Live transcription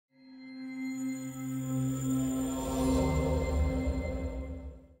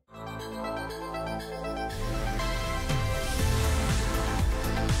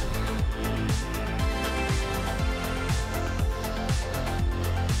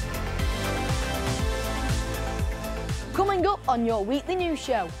Coming up on your weekly news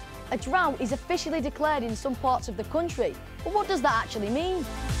show, a drought is officially declared in some parts of the country. But what does that actually mean?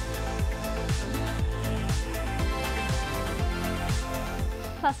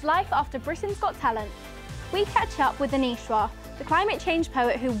 Plus life after Britain's Got Talent. We catch up with Anneshwar, the climate change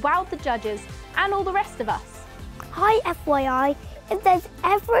poet who wowed the judges and all the rest of us. Hi FYI, if there's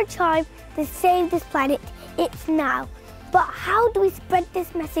ever a time to save this planet, it's now. But how do we spread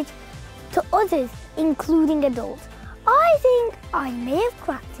this message to others, including adults? I think I may have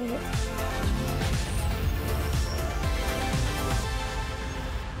cracked it.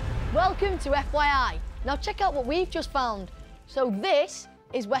 Welcome to FYI. Now check out what we've just found. So this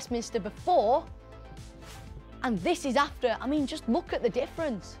is Westminster before, and this is after. I mean, just look at the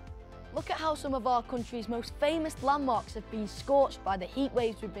difference. Look at how some of our country's most famous landmarks have been scorched by the heat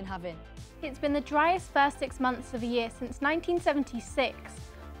waves we've been having. It's been the driest first 6 months of the year since 1976,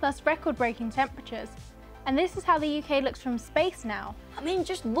 plus record-breaking temperatures. And this is how the UK looks from space now. I mean,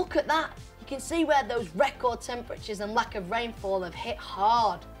 just look at that. You can see where those record temperatures and lack of rainfall have hit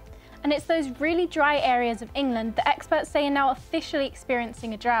hard. And it's those really dry areas of England that experts say are now officially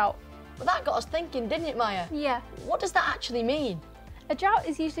experiencing a drought. But that got us thinking, didn't it, Maya? Yeah. What does that actually mean? A drought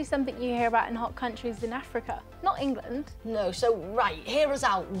is usually something you hear about in hot countries in Africa, not England. No, so right, hear us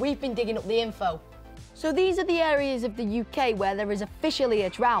out. We've been digging up the info. So these are the areas of the UK where there is officially a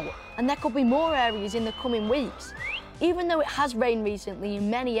drought, and there could be more areas in the coming weeks. Even though it has rained recently in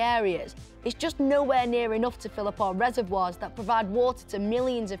many areas, it's just nowhere near enough to fill up our reservoirs that provide water to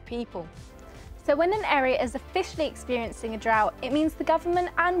millions of people. So when an area is officially experiencing a drought, it means the government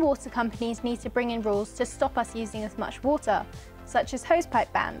and water companies need to bring in rules to stop us using as much water, such as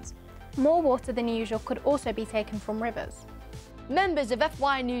hosepipe bans. More water than usual could also be taken from rivers. Members of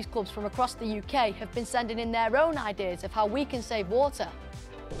FYI news clubs from across the UK have been sending in their own ideas of how we can save water.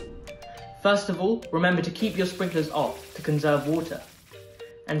 First of all, remember to keep your sprinklers off to conserve water.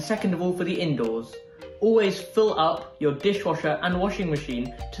 And second of all, for the indoors, always fill up your dishwasher and washing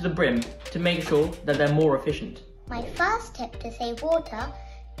machine to the brim to make sure that they're more efficient. My first tip to save water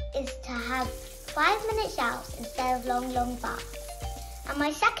is to have 5-minute showers instead of long baths. And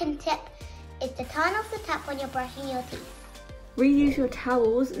my second tip is to turn off the tap when you're brushing your teeth. Reuse your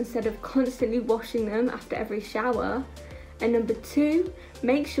towels instead of constantly washing them after every shower. And number 2,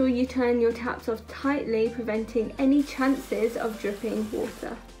 make sure you turn your taps off tightly, preventing any chances of dripping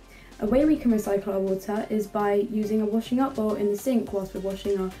water. A way we can recycle our water is by using a washing up bowl in the sink whilst we're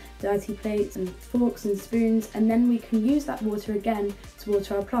washing our dirty plates and forks and spoons, and then we can use that water again to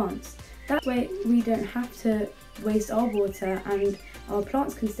water our plants. That way we don't have to waste our water and our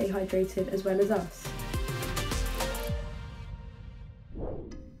plants can stay hydrated as well as us.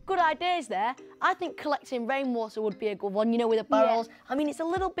 Good ideas there. I think collecting rainwater would be a good one, you know, with the barrels. Yeah. I mean, it's a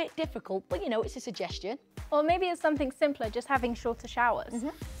little bit difficult, but you know, it's a suggestion. Or maybe it's something simpler, just having shorter showers.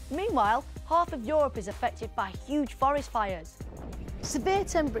 Meanwhile, half of Europe is affected by huge forest fires. Severe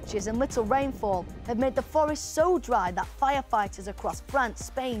temperatures and little rainfall have made the forests so dry that firefighters across France,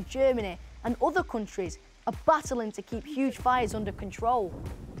 Spain, Germany and other countries are battling to keep huge fires under control.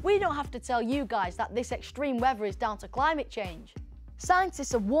 We don't have to tell you guys that this extreme weather is down to climate change.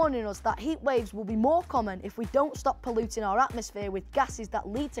 Scientists are warning us that heat waves will be more common if we don't stop polluting our atmosphere with gases that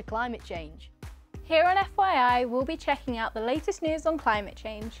lead to climate change. Here on FYI, we'll be checking out the latest news on climate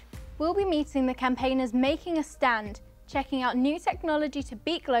change. We'll be meeting the campaigners making a stand, checking out new technology to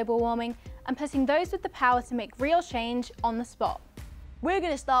beat global warming and putting those with the power to make real change on the spot. We're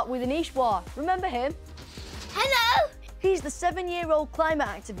going to start with Anneshwar. Remember him? Hello! He's the 7-year-old climate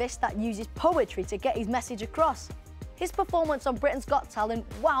activist that uses poetry to get his message across. His performance on Britain's Got Talent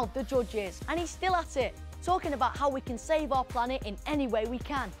wowed the judges, and he's still at it, talking about how we can save our planet in any way we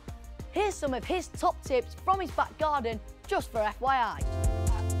can. Here's some of his top tips from his back garden, just for FYI.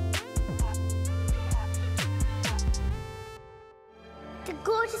 The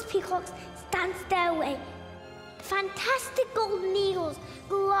gorgeous peacocks stand stairway. Fantastic golden eagles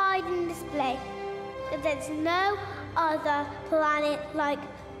glide and display. But there's no other planet like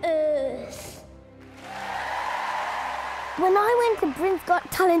Earth. When I went to Britain's Got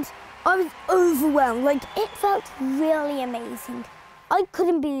Talent, I was overwhelmed. Like, it felt really amazing. I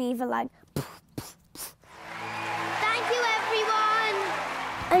couldn't believe it, like. Thank you, everyone!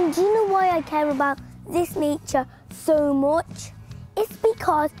 And do you know why I care about this nature so much? It's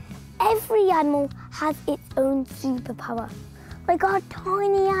because every animal has its own superpower. Like our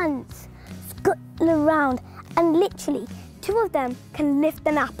tiny ants scuttle around, and literally 2 of them can lift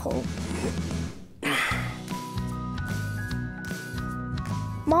an apple.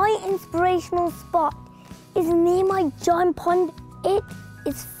 My inspirational spot is near my giant pond. It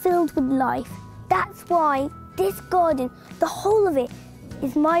is filled with life. That's why this garden, the whole of it,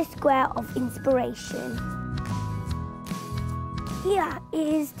 is my square of inspiration. Here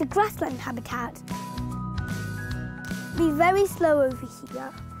is the grassland habitat. Be very slow over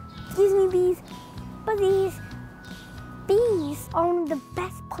here. Excuse me, bees. But these bees are one of the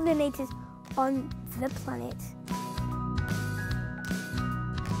best pollinators on the planet.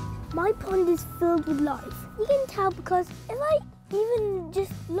 My pond is filled with life. You can tell because if I even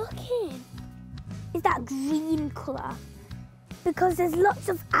just look in, it's that green colour. Because there's lots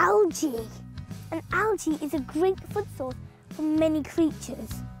of algae. And algae is a great food source for many creatures.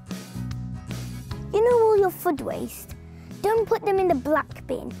 You know all your food waste? Don't put them in the black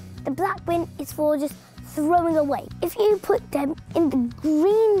bin. The black bin is for just throwing away. If you put them in the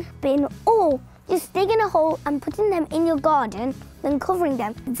green bin or just digging a hole and putting them in your garden, then covering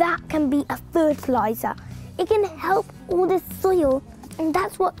them, that can be a fertiliser. It can help all the soil, and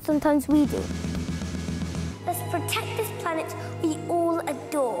that's what sometimes we do. Let's protect this planet we all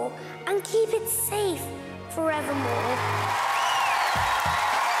adore and keep it safe forevermore.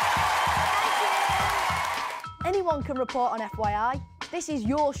 Anyone can report on FYI. This is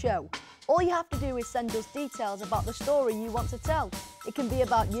your show. All you have to do is send us details about the story you want to tell. It can be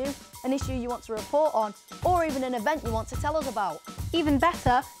about you, an issue you want to report on, or even an event you want to tell us about. Even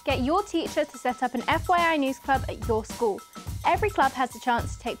better, get your teacher to set up an FYI News Club at your school. Every club has the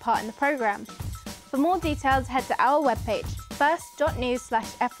chance to take part in the programme. For more details, head to our webpage,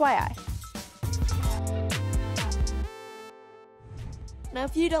 first.news/FYI. Now,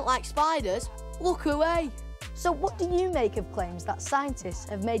 if you don't like spiders, look away. So what do you make of claims that scientists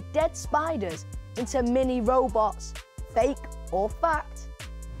have made dead spiders into mini robots? Fake or fact?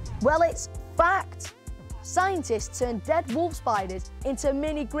 Well, it's fact. Scientists turned dead wolf spiders into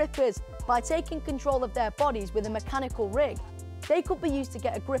mini grippers by taking control of their bodies with a mechanical rig. They could be used to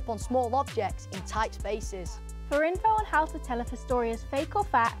get a grip on small objects in tight spaces. For info on how to tell if a story is fake or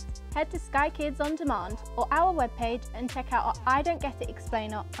fact, head to Sky Kids On Demand or our webpage and check out our I Don't Get It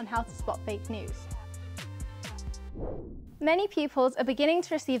explainer on how to spot fake news. Many pupils are beginning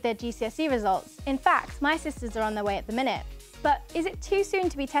to receive their GCSE results. In fact, my sisters are on their way at the minute. But is it too soon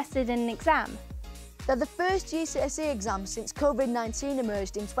to be tested in an exam? They're the first GCSE exam since COVID-19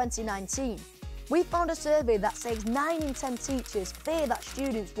 emerged in 2019. We found a survey that says 9 in 10 teachers fear that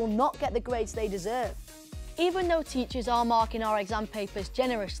students will not get the grades they deserve. Even though teachers are marking our exam papers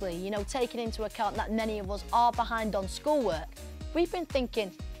generously, taking into account that many of us are behind on schoolwork, we've been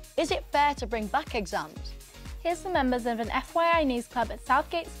thinking, is it fair to bring back exams? Here's some members of an FYI News Club at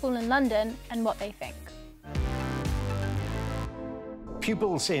Southgate School in London and what they think.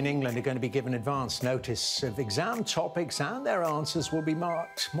 Pupils in England are going to be given advance notice of exam topics and their answers will be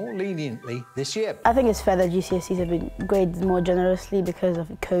marked more leniently this year. I think it's fair that GCSEs have been graded more generously because of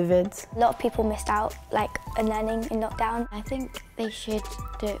COVID. A lot of people missed out, on learning in lockdown. I think they should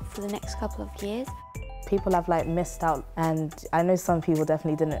do it for the next couple of years. People have missed out, and I know some people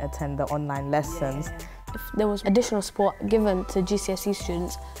definitely didn't attend the online lessons. Yeah. If there was additional support given to GCSE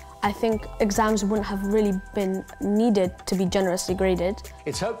students, I think exams wouldn't have really been needed to be generously graded.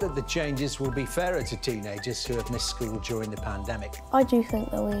 It's hoped that the changes will be fairer to teenagers who have missed school during the pandemic. I do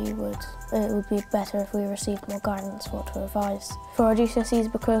think that it would be better if we received more guidance for what to revise for our GCSEs,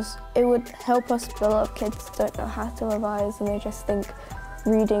 because it would help us. A lot of kids don't know how to revise and they just think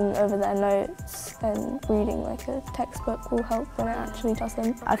reading over their notes and reading a textbook will help when it actually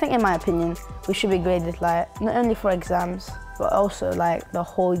doesn't. I think, in my opinion, we should be graded not only for exams, but also the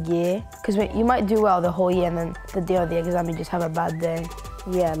whole year. Because you might do well the whole year and then the day of the exam you just have a bad day.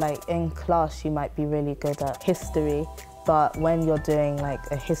 Yeah, in class you might be really good at history, but when you're doing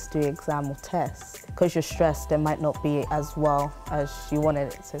a history exam or test, because you're stressed, it might not be as well as you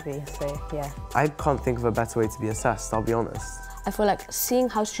wanted it to be, so yeah. I can't think of a better way to be assessed, I'll be honest. I feel like seeing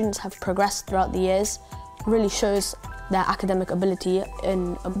how students have progressed throughout the years really shows their academic ability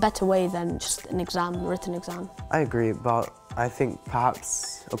in a better way than just an exam, written exam. I agree, but I think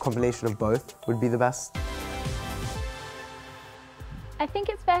perhaps a combination of both would be the best. I think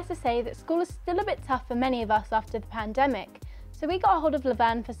it's fair to say that school is still a bit tough for many of us after the pandemic, so we got a hold of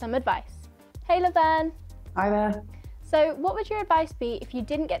Laverne for some advice. Hey Laverne. Hi there. So what would your advice be if you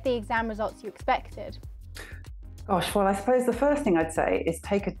didn't get the exam results you expected? Gosh, well, I suppose the first thing I'd say is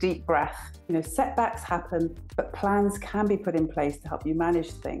take a deep breath. Setbacks happen, but plans can be put in place to help you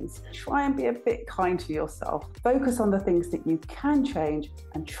manage things. Try and be a bit kind to yourself. Focus on the things that you can change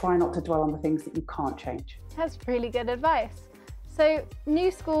and try not to dwell on the things that you can't change. That's really good advice. So,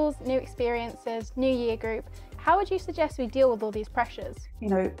 new schools, new experiences, new year group. How would you suggest we deal with all these pressures?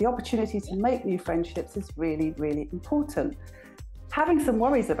 The opportunity to make new friendships is really, really important. Having some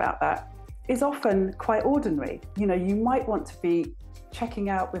worries about that is often quite ordinary. You know, you might want to be checking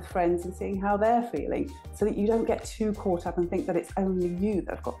out with friends and seeing how they're feeling so that you don't get too caught up and think that it's only you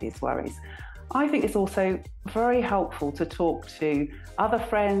that have got these worries. I think it's also very helpful to talk to other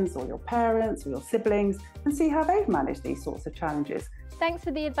friends or your parents or your siblings and see how they've managed these sorts of challenges. Thanks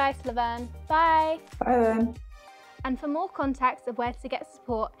for the advice, Laverne. Bye. Bye then. And for more contacts of where to get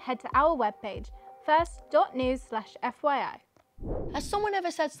support, head to our webpage, first.news/FYI. Has someone ever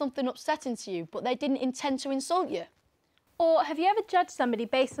said something upsetting to you, but they didn't intend to insult you? Or have you ever judged somebody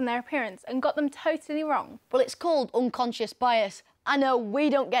based on their appearance and got them totally wrong? Well, it's called unconscious bias. I know we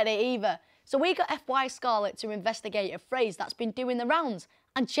don't get it either. So we got FYI Scarlett to investigate a phrase that's been doing the rounds.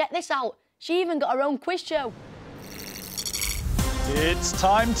 And check this out, she even got her own quiz show. It's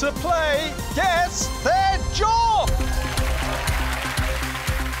time to play Guess Their Job!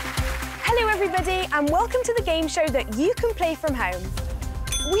 Hello everybody and welcome to the game show that you can play from home.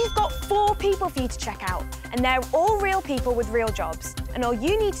 We've got 4 people for you to check out and they're all real people with real jobs and all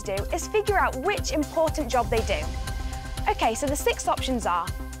you need to do is figure out which important job they do. Okay, so the 6 options are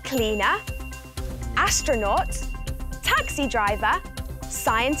cleaner, astronaut, taxi driver,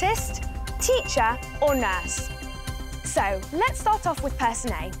 scientist, teacher or nurse. So let's start off with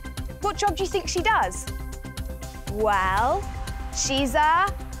person A. What job do you think she does? Well, she's a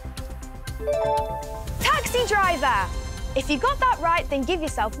taxi driver. If you got that right, then give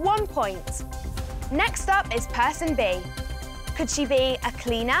yourself 1 point. Next up is person B. Could she be a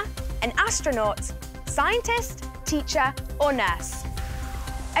cleaner, an astronaut, scientist, teacher or nurse?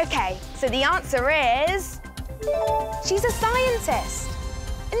 Okay, so the answer is she's a scientist.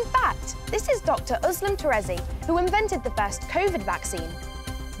 In fact, this is Dr. Özlem Terezi, who invented the first COVID vaccine.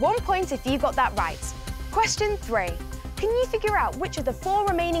 1 point if you got that right. Question 3. Can you figure out which of the 4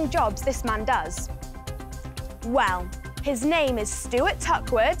 remaining jobs this man does? Well, his name is Stuart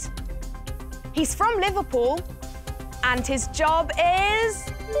Tuckwood, he's from Liverpool, and his job is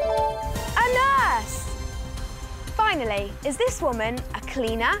a nurse. Finally, is this woman a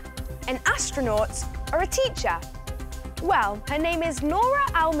cleaner, an astronaut, or a teacher? Well, her name is Noura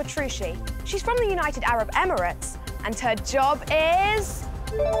Al-Matroushi. She's from the United Arab Emirates, and her job is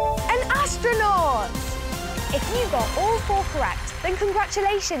an astronaut. If you got all 4 correct, then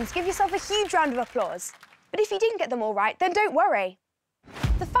congratulations, give yourself a huge round of applause. But if you didn't get them all right, then don't worry.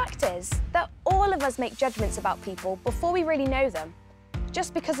 The fact is that all of us make judgments about people before we really know them,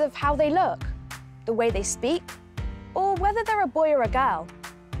 just because of how they look, the way they speak, or whether they're a boy or a girl.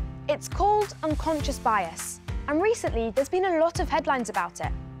 It's called unconscious bias. And recently, there's been a lot of headlines about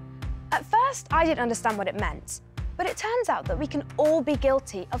it. At first, I didn't understand what it meant, but it turns out that we can all be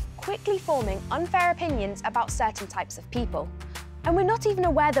guilty of quickly forming unfair opinions about certain types of people, and we're not even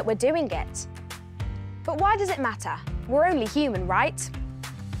aware that we're doing it. But why does it matter? We're only human, right?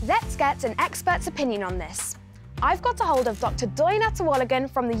 Let's get an expert's opinion on this. I've got a hold of Dr. Doyen Atawolagan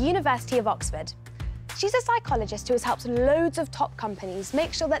from the University of Oxford. She's a psychologist who has helped loads of top companies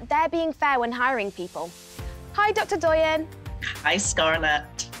make sure that they're being fair when hiring people. Hi, Dr. Doyen. Hi,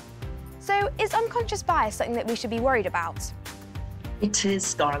 Scarlett. So, is unconscious bias something that we should be worried about? It is,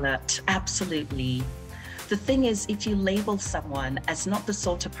 Scarlett, absolutely. The thing is, if you label someone as not the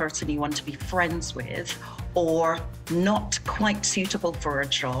sort of person you want to be friends with or not quite suitable for a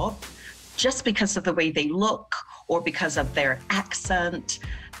job, just because of the way they look or because of their accent,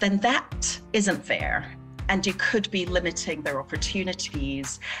 then that isn't fair. And you could be limiting their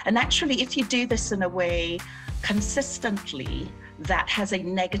opportunities. And actually, if you do this in a way consistently, that has a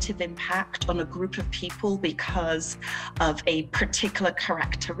negative impact on a group of people because of a particular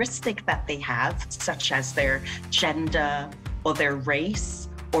characteristic that they have, such as their gender or their race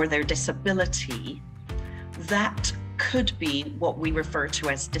or their disability, that could be what we refer to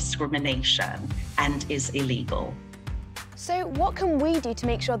as discrimination and is illegal. So what can we do to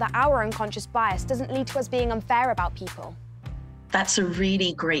make sure that our unconscious bias doesn't lead to us being unfair about people? That's a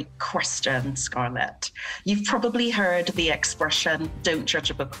really great question, Scarlett. You've probably heard the expression, don't judge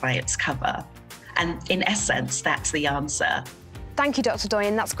a book by its cover. And in essence, that's the answer. Thank you, Dr.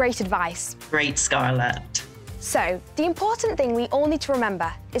 Doyen, that's great advice. Great, Scarlett. So, the important thing we all need to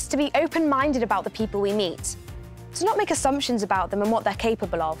remember is to be open-minded about the people we meet, to not make assumptions about them and what they're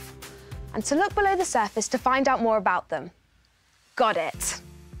capable of, and to look below the surface to find out more about them. Got it.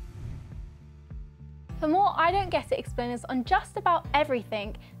 For more I Don't Get It explainers on just about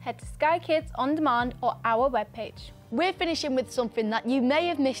everything, head to Sky Kids On Demand or our webpage. We're finishing with something that you may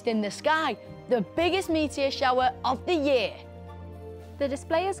have missed in the sky, the biggest meteor shower of the year. The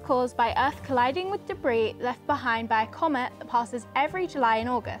display is caused by Earth colliding with debris left behind by a comet that passes every July and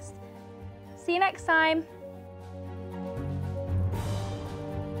August. See you next time!